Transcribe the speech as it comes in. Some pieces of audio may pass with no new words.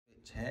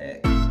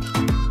Check.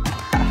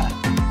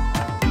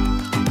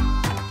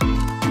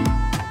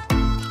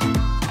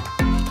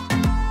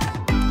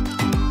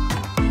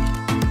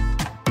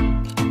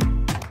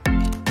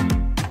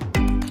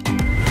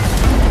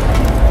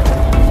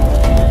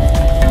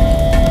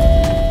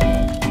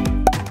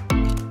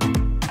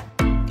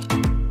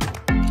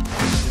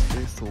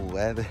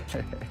 Weather.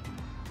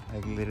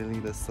 Like literally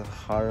the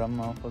Sahara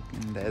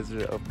motherfucking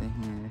desert up in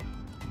here.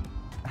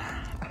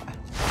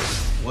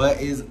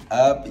 What is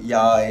up,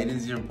 y'all? It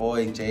is your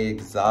boy Jay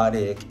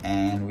Exotic,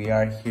 and we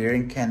are here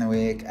in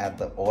Kennewick at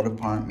the old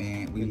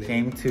apartment. We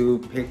came to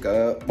pick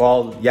up,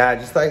 well, yeah,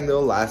 just like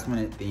little last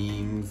minute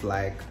things,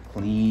 like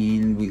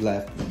clean. We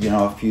left, you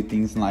know, a few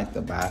things in like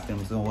the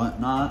bathrooms and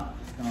whatnot.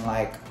 Gonna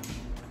like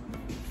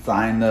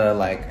sign the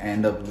like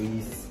end of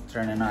lease,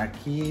 turn in our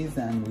keys,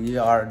 and we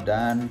are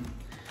done.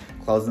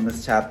 Closing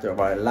this chapter of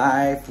our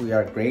life. We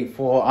are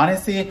grateful.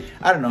 Honestly,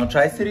 I don't know,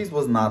 Tri-Cities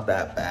was not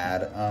that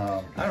bad.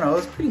 I don't know, it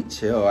was pretty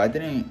chill.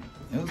 It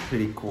was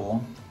pretty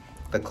cool.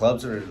 The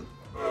clubs were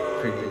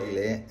pretty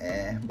lit,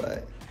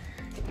 but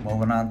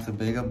moving on to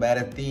bigger,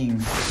 better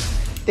things.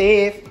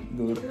 Steff!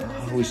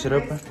 Dude, we should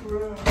have,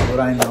 what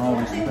I know,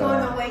 we should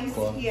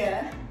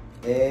have.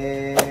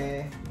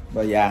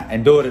 But yeah,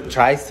 and dude,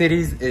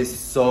 Tri-Cities is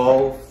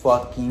so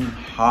fucking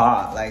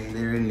hot, like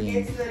literally.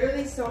 It's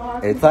literally so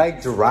hot. It's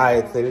like dry,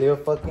 it's literally a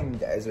fucking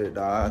desert,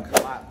 dog.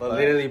 But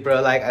literally, bro,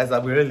 like as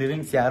we were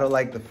leaving Seattle,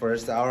 like the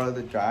first hour of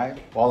the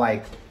drive, or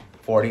like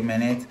 40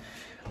 minutes,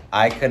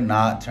 I could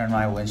not turn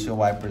my windshield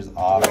wipers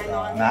off.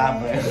 Nah,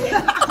 bro.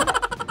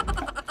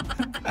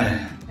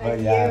 But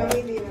yeah.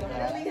 We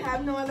literally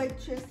have no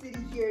electricity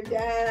here,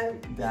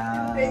 damn.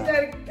 Damn. They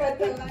gotta cut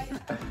the lights.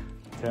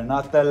 Turn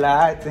off the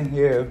lights in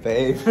here,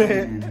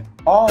 baby.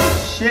 Oh,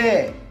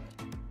 shit.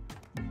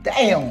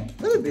 Damn.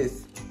 Look at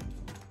this.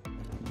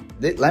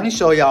 Let me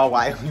show y'all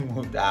why we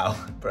moved out,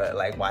 bro.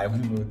 Like, why we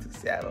moved to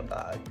Seattle,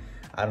 dog.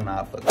 I don't know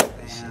how to fuck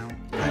with this shit.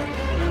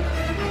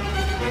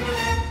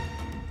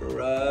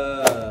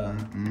 Bruh.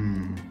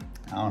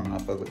 I don't know how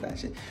to fuck with that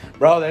shit.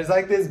 Bro, there's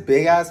like this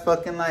big-ass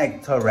fucking,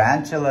 like,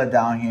 tarantula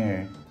down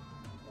here.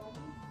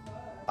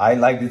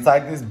 It's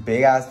like this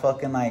big-ass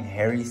fucking, like,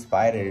 hairy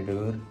spider,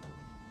 dude.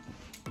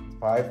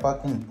 Probably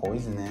fucking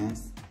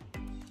poisonous.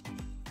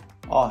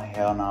 Oh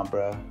hell no,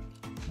 bro.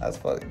 That's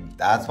why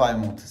I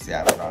moved to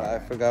Seattle, bro. I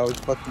forgot we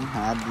fucking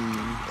had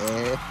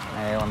these.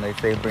 Hey, when they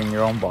say bring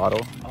your own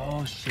bottle.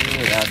 Oh shit,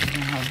 that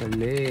doesn't have the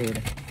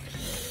lid.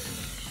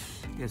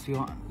 Guess we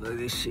want, look at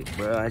this shit,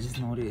 bro. I just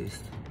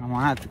noticed. I'm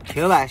gonna have to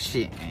kill that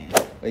shit, man.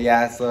 But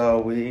yeah, so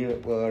we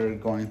were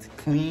going to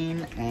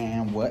clean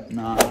and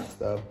whatnot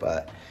stuff,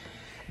 but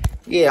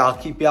yeah, I'll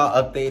keep y'all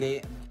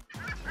updated.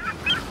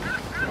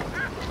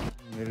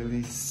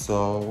 Literally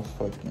so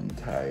fucking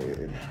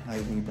tired.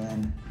 Like we've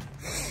been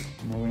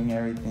moving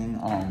everything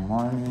all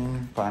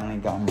morning. Finally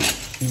got my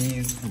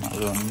keys, my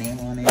little name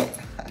on it.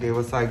 Gave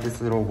us like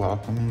this little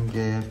welcoming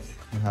gift.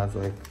 It has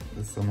like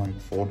some like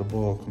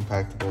foldable,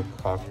 compactable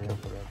coffee cup,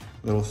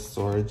 little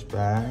storage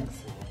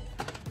bags.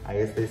 I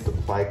guess they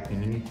supply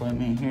cleaning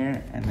equipment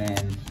here, and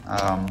then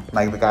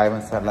like the guy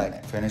even said,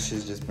 like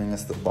finishes just bring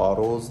us the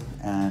bottles,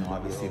 and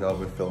obviously they'll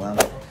refill them.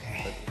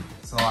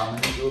 So I'm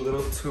gonna do a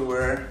little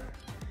tour.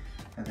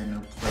 And then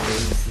her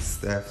place, this is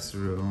Steff's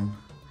room,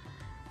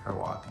 her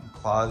walk-in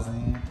closet,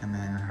 and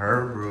then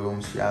her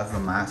room, she has the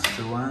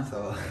master one,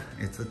 so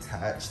it's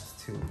attached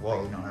to,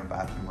 well, you know, her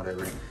bathroom,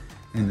 whatever.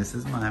 And this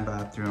is my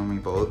bathroom. We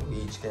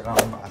each get on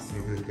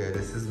bathroom. Good.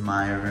 This is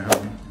my room,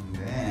 and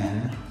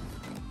then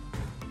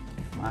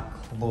my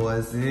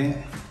closet.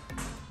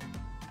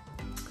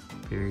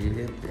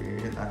 Period.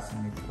 That's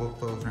some full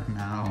clothes right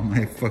now. Oh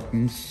my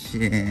fucking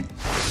shit.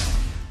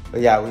 But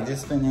yeah, we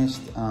just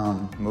finished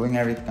moving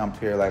everything up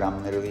here. Like,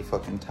 I'm literally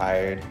fucking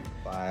tired.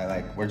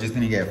 Like, we're just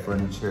gonna get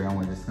furniture and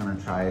we're just gonna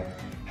try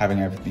having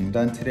everything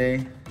done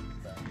today.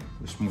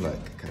 Wish me luck,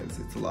 because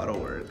it's a lot of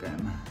work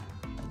and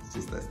it's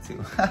just us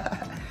two.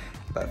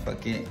 But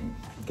fuck it,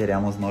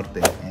 queremos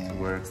norte. And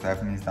we're,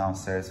 Stephanie's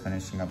downstairs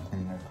finishing up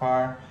cleaning her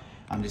car.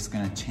 I'm just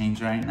gonna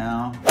change right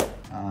now.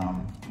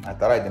 I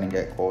thought I didn't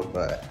get cold,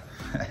 but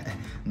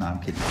no, I'm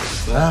kidding.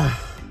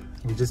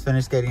 We just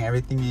finished getting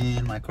everything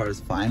in. My car is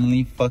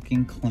finally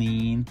fucking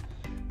clean.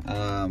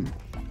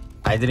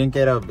 I didn't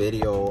get a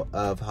video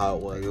of how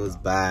it was. It was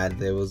bad.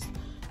 There was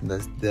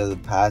the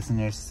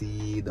passenger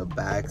seat, the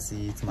back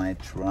seats, my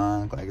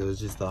trunk. Like, it was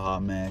just a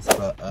hot mess.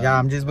 But yeah,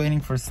 I'm just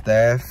waiting for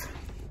Steff.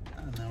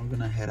 And then we're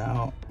gonna head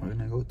out. We're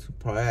gonna go to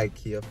probably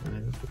Ikea for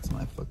me to fix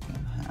my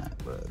fucking hat,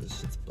 bro. This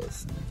shit's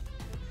busting.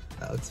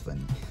 That looks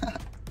funny.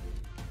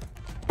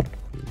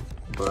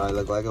 But I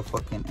look like a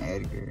fucking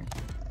Edgar.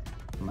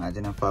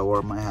 Imagine if I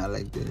wore my hat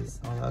like this.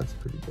 Oh, that's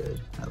pretty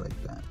good. I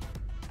like that.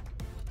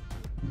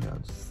 Yeah,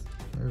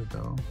 there we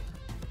go.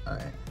 All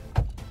right.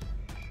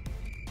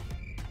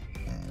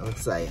 Yeah, it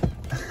looks like.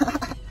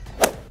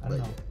 I don't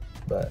know.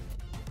 But,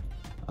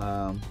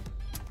 yeah,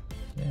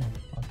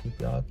 I'll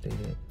keep y'all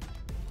updated.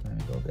 I'm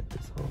gonna go get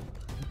this hole.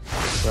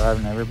 So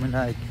I've never been to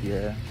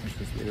Ikea. This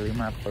is literally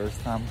my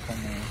first time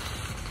coming.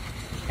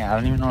 Yeah, I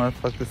don't even know where the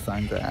fuck the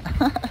sign's at.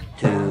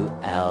 2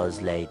 hours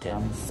later.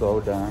 I'm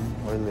so done.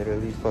 We're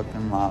literally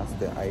fucking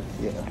lost at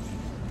IKEA.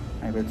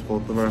 Like it's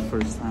both of our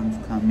first times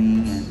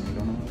coming and we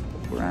don't know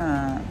what we're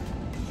at.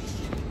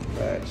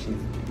 But she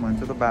went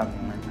to the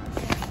bathroom right now.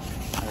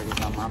 I already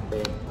got my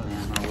bed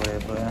plan or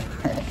whatever.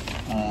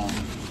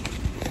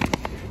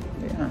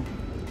 Yeah.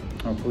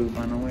 Hopefully we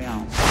find a way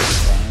out.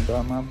 I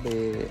got my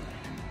bed.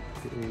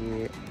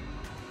 Yeah.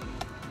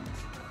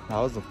 That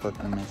was a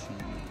fucking mission.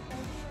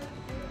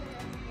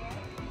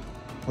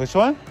 Which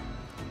one?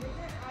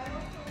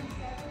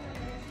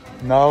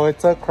 No,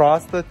 it's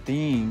across the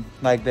theme.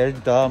 Like, they're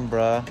dumb,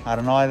 bruh. I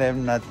don't know why they have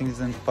nothing's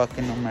in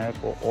fucking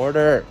numerical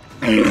order.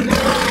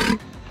 I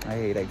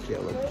hate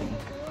IKEA looking.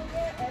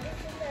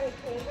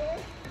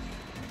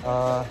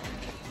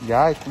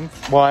 Yeah, I think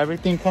so. Well,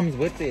 everything comes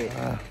with it.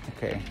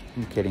 Okay,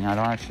 I'm kidding. I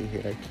don't actually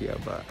hate IKEA,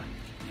 but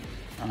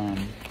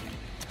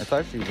it's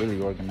actually really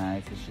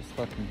organized. It's just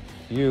fucking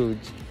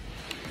huge.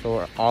 So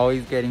we're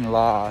always getting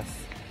lost,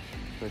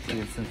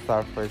 especially since it's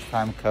our first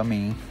time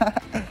coming.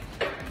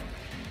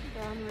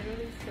 I'm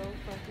literally so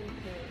fucking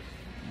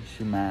pissed.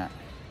 She mad.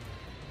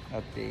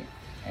 Update.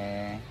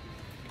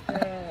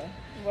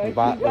 We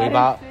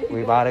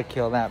about to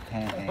kill that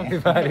pen. We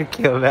about to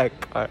kill that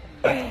car.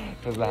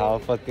 Because of how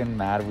fucking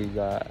mad we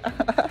got.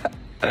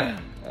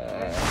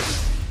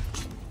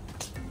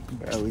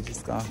 Bro, we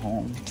just got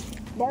home.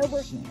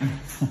 Barber.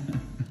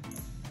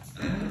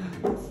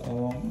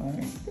 Oh my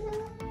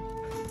god.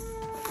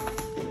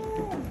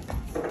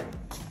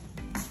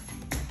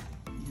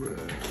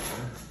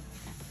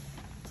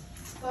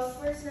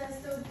 Tour+First has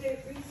to get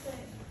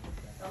reset.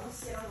 I'm gonna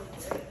sit on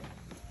the way.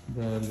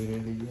 Bro,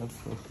 literally, you're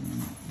fucking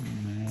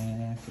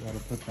man. I gotta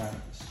put that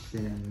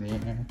shit in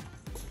there.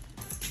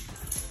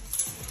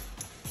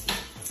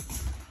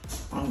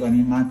 I'm gonna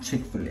need my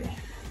Chick-fil-A.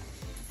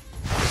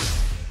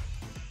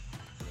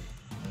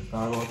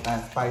 Gotta go with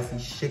that spicy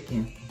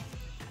chicken.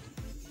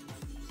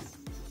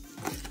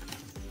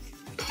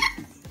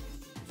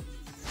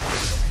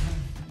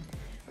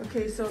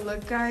 Okay, so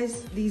look,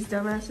 guys, these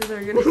dumbasses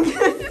are gonna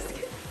get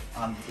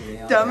I'm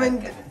kidding. dumb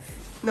and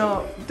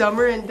no,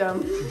 dumber and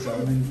dumb.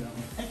 Dumb and dumb.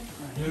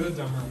 You're the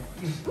dumber one.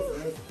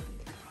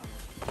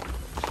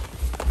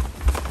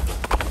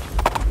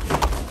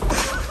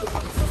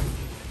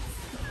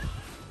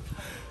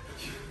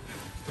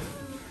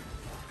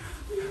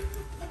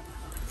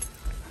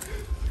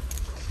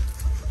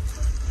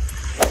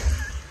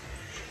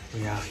 We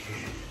out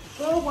here.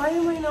 Bro, why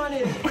am I not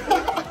in?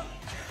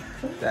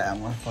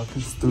 Damn, we're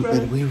fucking stupid.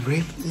 Bro. We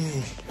ripped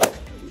it.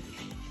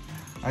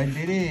 I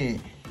did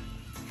it.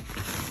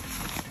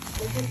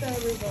 Look at that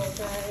result,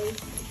 guys.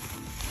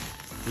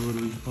 Dude,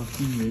 we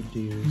fucking ripped it.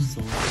 You're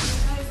so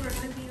Guys, we're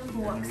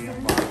gonna be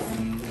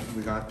unboxing.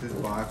 We got this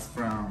box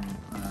from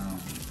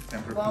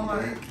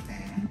Walmart.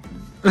 and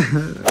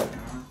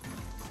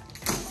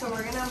So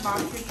we're gonna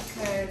unbox it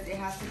because it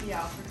has to be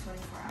out for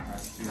 24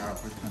 hours. it's out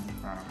for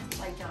 24 hours.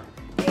 Like jump.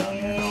 I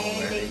don't know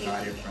where they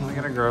got it from. I'm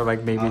gonna grow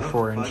like maybe How the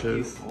 4 fuck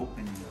inches. you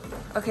open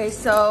it? Okay,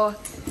 so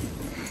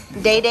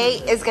Day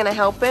is gonna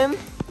help him.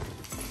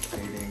 The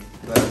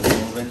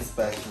moving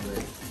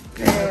specialist.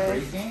 Is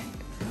it breaking?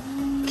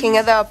 King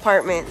of the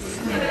apartments.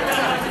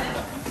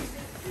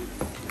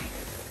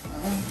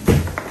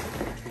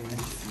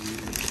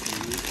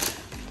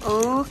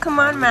 Oh, come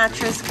on,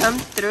 mattress, come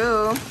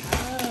through.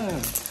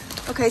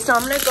 Okay, so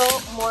I'm gonna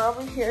go more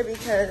over here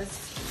because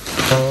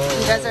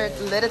you guys are a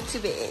little too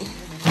big.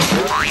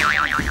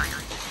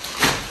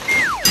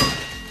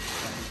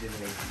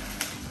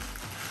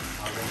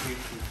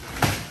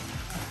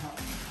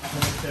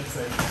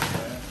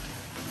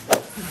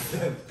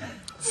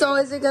 So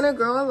is it gonna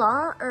grow a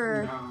lot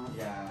or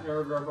Yeah.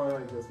 It'll grow probably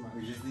like this much.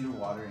 We just need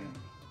watering.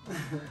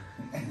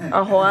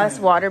 a whole ass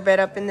water bed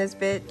up in this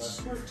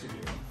bitch?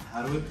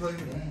 How do we plug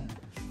it in?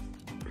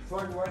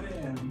 Plug what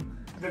in?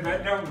 The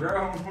bed don't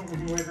grow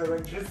with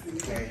electricity.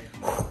 Okay.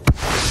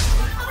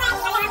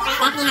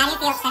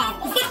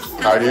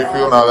 How do you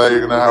feel now that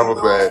you're gonna have a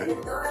bed?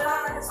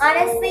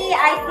 Honestly,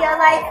 I feel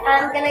like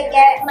I'm gonna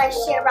get my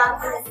shit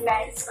rocked in this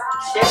bed.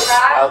 Shit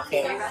rock?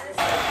 Okay.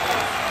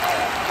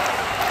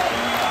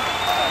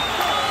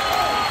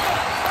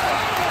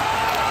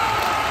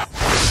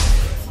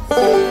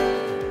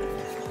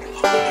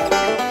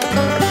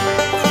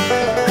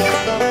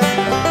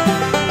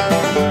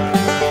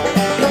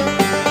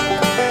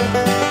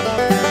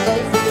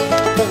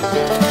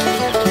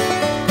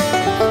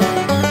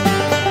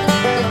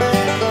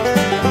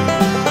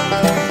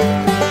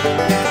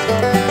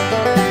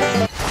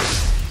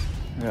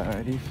 We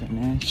already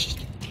finished.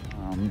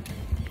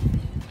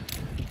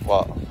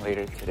 Well,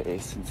 later today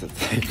since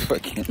it's like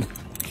fucking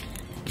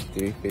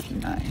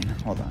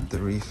 3:59. Hold on,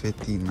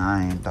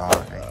 3:59,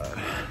 dog.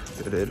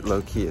 Dude, it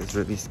low-key is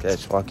really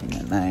sketch walking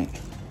at night.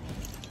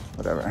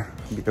 Whatever.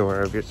 Be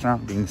aware of your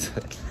surroundings.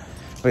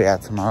 But yeah,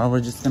 tomorrow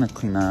we're just gonna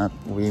clean up.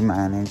 We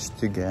managed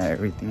to get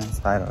everything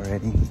inside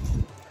already.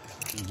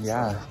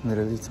 Yeah,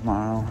 literally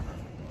tomorrow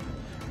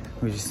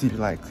we just need to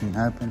like clean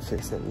up and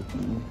fix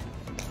everything.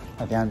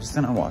 I think I'm just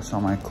gonna wash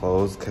all my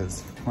clothes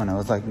because when I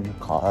was like in the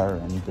car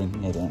and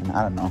bringing it in,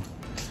 I don't know.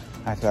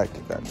 I feel like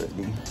it got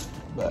dirty,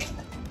 but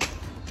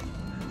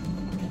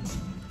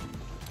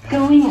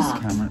Going there's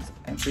up. cameras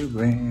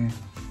everywhere.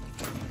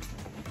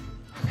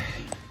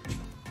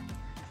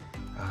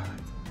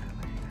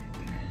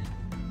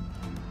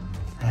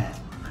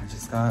 I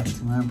just got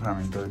to my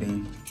apartment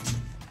building.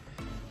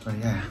 But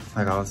yeah,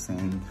 like I was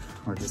saying,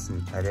 we're just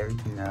gonna pack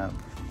everything up.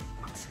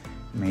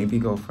 Maybe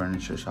go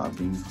furniture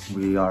shopping.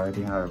 We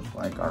already have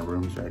like our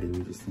rooms ready.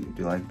 We just need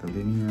to do like the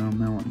living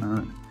room and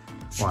whatnot.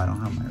 Well, I don't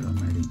have my room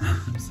ready.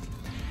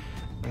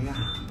 But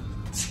yeah,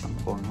 I'm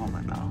going home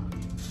right now.